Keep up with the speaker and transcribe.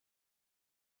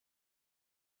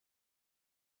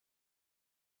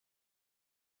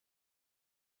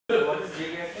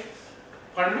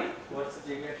Pardon me? What's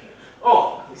geriatrics?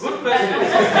 Oh, good question.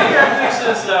 Geriatrics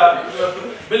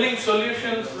is building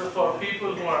solutions for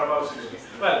people who are about 60.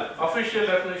 Well, official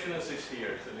definition is 60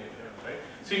 years in India, right?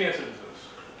 Senior citizens.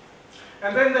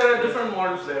 And then there are different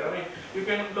models there. I mean, you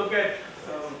can look at,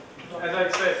 as I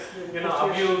said,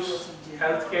 abuse,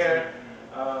 healthcare,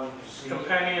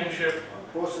 companionship.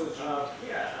 Yeah,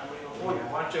 I mean, a whole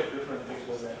bunch of different things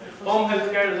are there. Home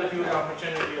healthcare is a huge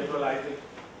opportunity as well, I think.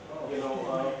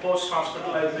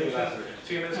 Post-hospitalization,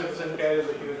 senior citizen care is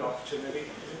a huge opportunity.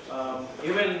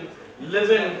 Even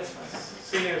live-in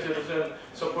senior citizen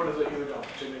support is a huge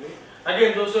opportunity.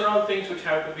 Again, those are all things which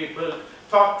have to be built,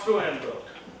 thought through and built,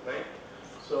 right?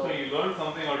 So you learned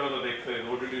something out of the big phase.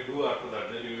 What did you do after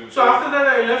that? So after that,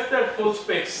 I left that whole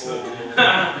space.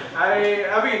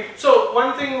 I mean, so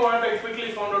one thing what I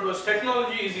quickly found out was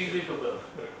technology is easy to build,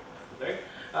 right?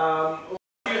 What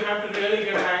you have to really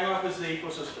get a hang of is the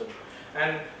ecosystem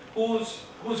and who's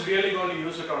really going to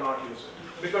use it or not use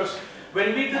it. Because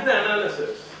when we did the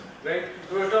analysis, right,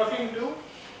 we were talking to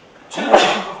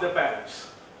children of the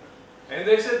parents, and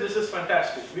they said this is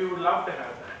fantastic. We would love to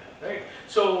have that, right?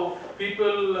 So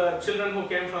people, children who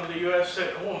came from the US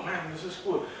said, oh man, this is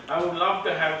cool. I would love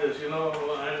to have this,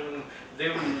 and they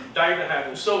would die to have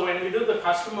it. So when we did the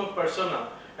customer persona,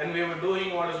 and we were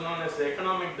doing what is known as the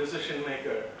economic decision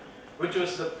maker, which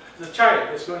was the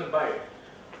child is going to buy it,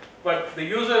 but the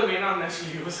user may not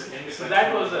necessarily use it. So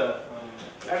that was a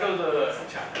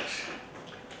challenge.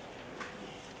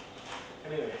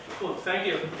 Anyway, cool. Thank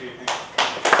you.